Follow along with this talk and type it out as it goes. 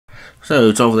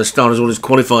So, time for the starters orders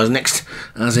qualifiers next.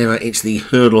 As ever, it's the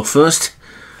hurdle first.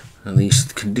 And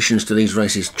these conditions to these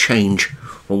races change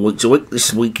from week to week.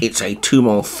 This week it's a 2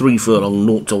 mile 3 furlong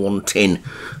 0 to 110.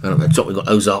 And at the top we've got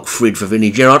Ozark Frid for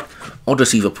Vinnie Gerard,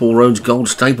 Odyssey for Paul Rhodes, Gold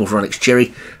Staple for Alex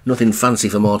Cherry, Nothing Fancy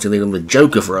for Martin Leland, the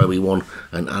Joker for Obi-Wan,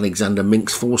 and Alexander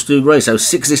Minks for Stu Gray. So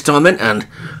 6 this time then, and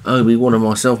Obi-Wan and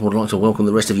myself would like to welcome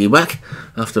the rest of you back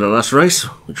after the last race,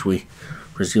 which we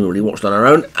presumably watched on our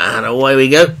own, and away we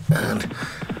go. And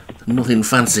Nothing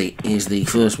Fancy is the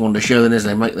first one to show them as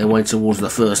they make their way towards the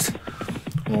first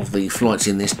of the flights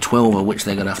in this 12, of which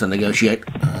they're going to have to negotiate.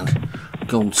 And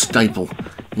Gold Staple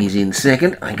is in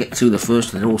second. They get to the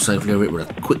first, and they're all safely over it with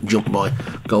a quick jump by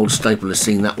Gold Staple has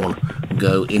seen that one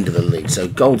go into the lead. So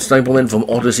Gold Staple then from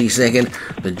Odyssey second,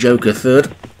 the Joker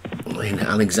third, in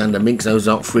Alexander Minks,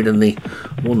 Ozark Frid, and the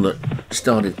one that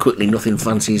started quickly, Nothing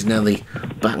Fancy, is now the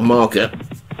back marker.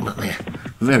 But they're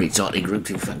very tightly grouped.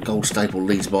 In fact, Gold Staple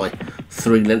leads by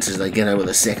 3 lengths as they get over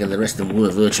the second. The rest of them were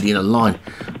virtually in a line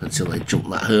until they jumped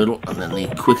that hurdle, and then the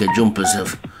quicker jumpers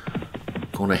have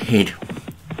gone ahead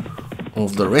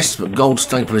of the rest. But Gold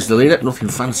Staple is the leader. Nothing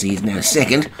Fancy is now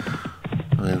second,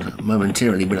 and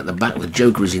momentarily been at the back. The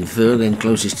Joker is in third. Then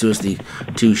closest to us, the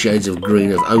 2 shades of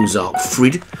green of Ozark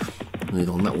Frid. And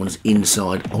on that one's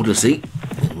Inside Odyssey,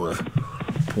 one of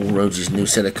Paul Rhodes' new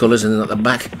set of colours. And then at the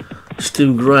back,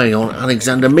 Stu Gray on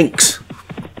Alexander Minks.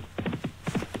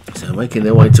 So making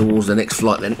their way towards the next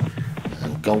flight then.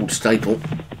 And Gold Staple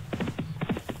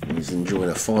is enjoying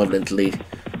a 5-length lead,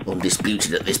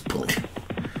 undisputed at this point.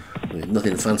 With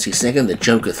Nothing Fancy second, the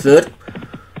Joker third.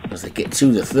 As they get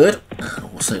to the third,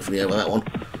 all safely over that one.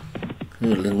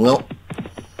 Hurdling well.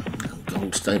 And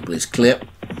Gold Staple is clear.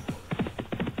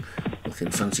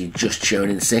 Nothing Fancy just showing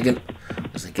in second.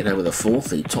 As they get over the fourth,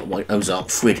 the top weight Ozark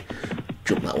Frid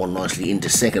jumped that one nicely into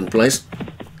second place.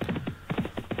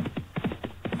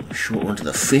 A short run to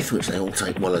the fifth, which they all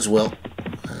take well as well.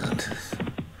 And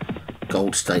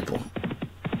Gold Staple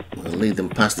will lead them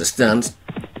past the stands.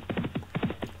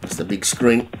 That's the big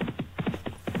screen.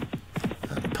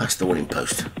 And past the winning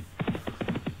post.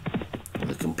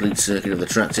 The complete circuit of the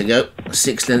track to go.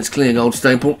 6 lengths clear, Gold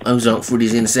Staple. Ozark Frid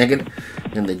is in second.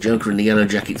 And the Joker in the yellow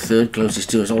jacket third. Closest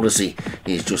to us, Odyssey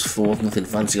is just fourth. Nothing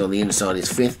Fancy on the inside is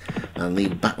fifth. And the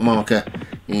back marker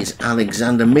is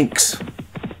Alexander Minks.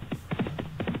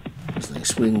 As they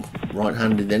swing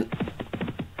right-handed then,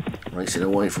 racing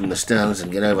away from the stands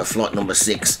and get over flight number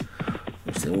 6,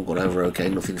 which they all got over okay.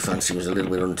 Nothing Fancy was a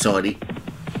little bit untidy,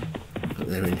 but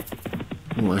they're in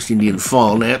almost Indian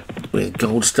file now with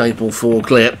Gold Staple 4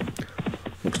 clear.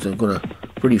 Looks to have got a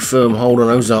pretty firm hold on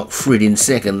Ozark Frid in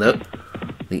second though.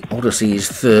 The Odyssey is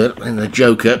third, and the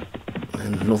Joker,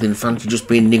 and Nothing Fancy just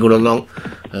being niggled along,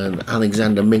 and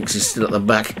Alexander Minks is still at the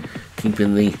back,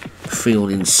 keeping the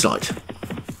field in sight.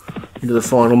 Into the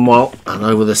final mile and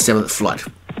over the 7th flight.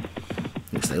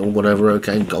 Yes, they all got over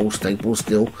okay. Gold Staple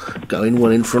still going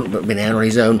well in front, but been out on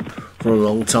his own for a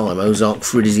long time. Ozark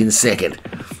Frid is in second.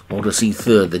 Odyssey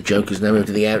third. The Joker's now moved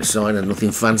to the outside, and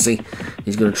Nothing Fancy.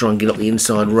 He's going to try and get up the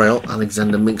inside rail.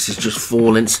 Alexander Minks is just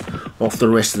 4 lengths off the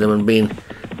rest of them and being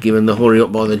given the hurry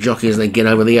up by the jockey as they get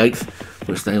over the 8th,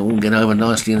 which they all get over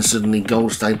nicely, and suddenly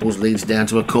Gold Staples leads down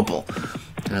to a couple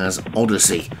as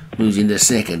Odyssey moves into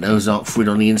second. Ozark Frid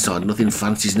on the inside. Nothing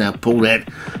Fancy's now pulled out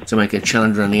to make a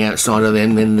challenger on the outside of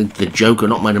them. Then the Joker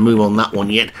not made a move on that one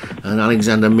yet, and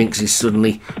Alexander Minks is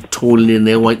suddenly toiling in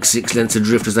their wake, 6 lengths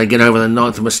adrift as they get over the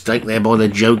 9th. A mistake there by the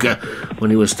Joker when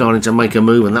he was starting to make a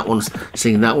move, and that one's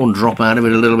seeing that one drop out of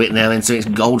it a little bit now then. So it's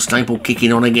Gold Staple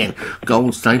kicking on again.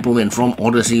 Gold Staple then from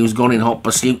Odyssey, who's gone in hot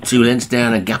pursuit, 2 lengths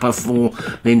down, a gap of 4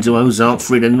 then to Ozark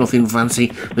Frid and Nothing Fancy.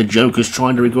 The Joker's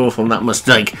trying to recover from that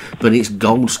mistake, but it's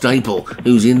Gold Staple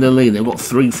who's in the lead. They've got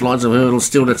 3 flights of hurdles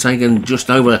still to take and just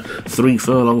over 3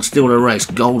 furlongs still to race.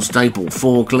 Gold Staple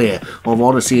 4 clear of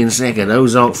Odyssey in second,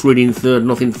 Ozark Frid in third,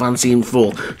 Nothing Fancy in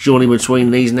fourth. Surely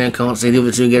between these now, can't see the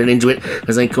other two getting into it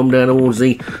as they come down towards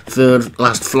the third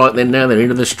last flight. Then now they're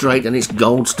into the straight, and it's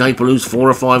Gold Staple who's 4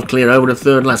 or 5 clear over the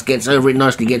third last, gets over it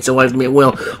nicely, gets away from it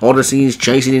well. Odyssey is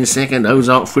chasing in second,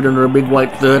 Ozark Frid under a big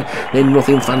weight third, then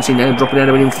Nothing Fancy now dropping out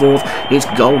of it in fourth. It's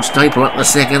Gold Staple at the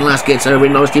second last, gets over it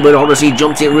nicely, but Odyssey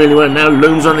jumps it really well, now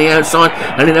looms on the outside,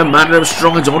 and in a matter of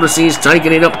strides Odyssey is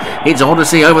taking it up. It's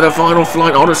Odyssey over the final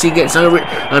flight. Odyssey gets over it,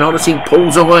 and Odyssey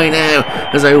pulls away now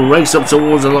as they race up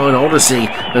towards the line. Odyssey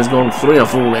has gone 3 or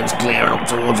 4 lengths clear up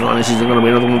towards the line. This is going to be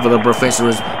another one for the Professor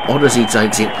as Odyssey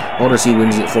takes it. Odyssey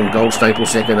wins it from Gold Staple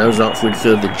second, Ozark Frid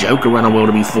third. The Joker ran on well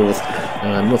to be fourth.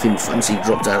 Nothing Fancy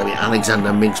dropped out of it.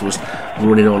 Alexander Minks was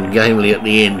running on gamely at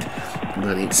the end,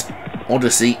 but it's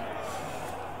Odyssey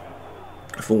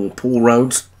for Paul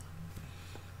Rhodes,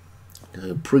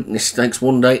 Preakness Stakes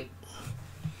one day.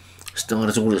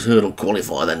 Stardust Orders Hurdle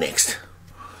Qualifier the next.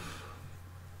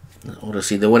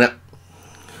 Odyssey the winner.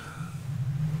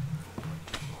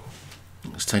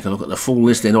 Let's take a look at the full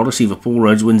list then. Odyssey for Paul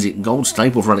Rhodes wins it. Gold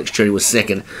Staple for Alex Cherry was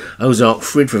second. Ozark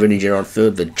Frid for Vinnie Gerard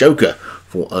third. The Joker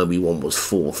for Obi-Wan was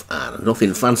fourth. And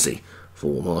Nothing Fancy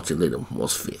for Martin Lidham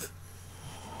was fifth.